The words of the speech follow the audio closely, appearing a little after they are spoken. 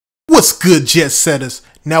What's good, Jet Setters?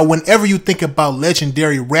 Now, whenever you think about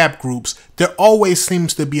legendary rap groups, there always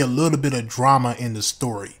seems to be a little bit of drama in the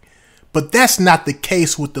story. But that's not the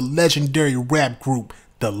case with the legendary rap group,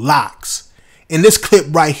 The LOX. In this clip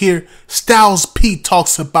right here, Styles P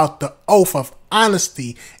talks about the oath of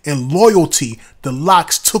honesty and loyalty the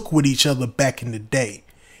LOX took with each other back in the day.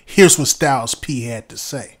 Here's what Styles P had to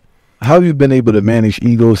say. How have you been able to manage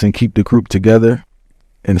egos and keep the group together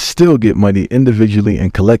and still get money individually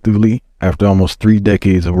and collectively after almost 3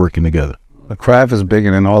 decades of working together? The craft is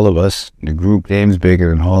bigger than all of us. The group name's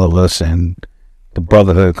bigger than all of us, and the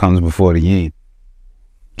brotherhood comes before the yin.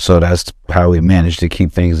 So that's how we manage to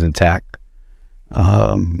keep things intact.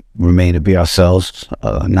 Remain to be ourselves,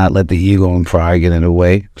 not let the ego and pride get in the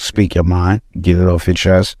way. Speak your mind, get it off your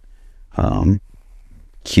chest,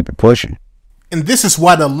 keep it pushing. And this is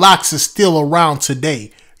why the LOX is still around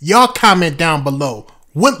today. Y'all comment down below.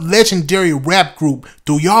 What legendary rap group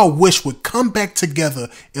do y'all wish would come back together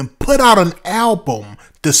and put out an album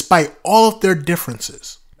despite all of their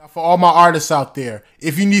differences? Now, for all my artists out there,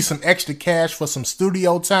 if you need some extra cash for some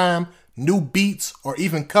studio time, new beats, or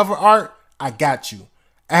even cover art, I got you.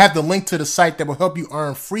 I have the link to the site that will help you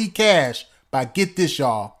earn free cash by, get this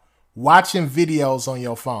y'all, watching videos on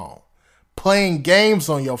your phone, playing games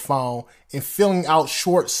on your phone, and filling out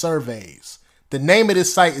short surveys. The name of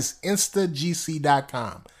this site is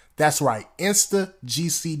instagc.com. That's right,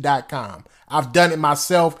 instagc.com. I've done it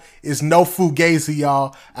myself. It's no fugazi,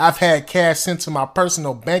 y'all. I've had cash sent to my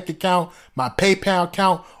personal bank account, my PayPal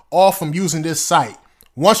account, all from using this site.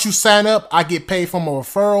 Once you sign up, I get paid from a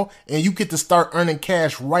referral, and you get to start earning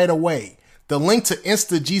cash right away. The link to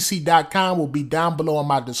instagc.com will be down below in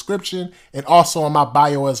my description and also in my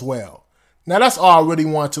bio as well. Now, that's all I really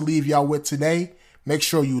wanted to leave y'all with today. Make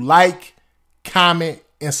sure you like, comment,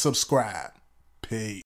 and subscribe. Peace.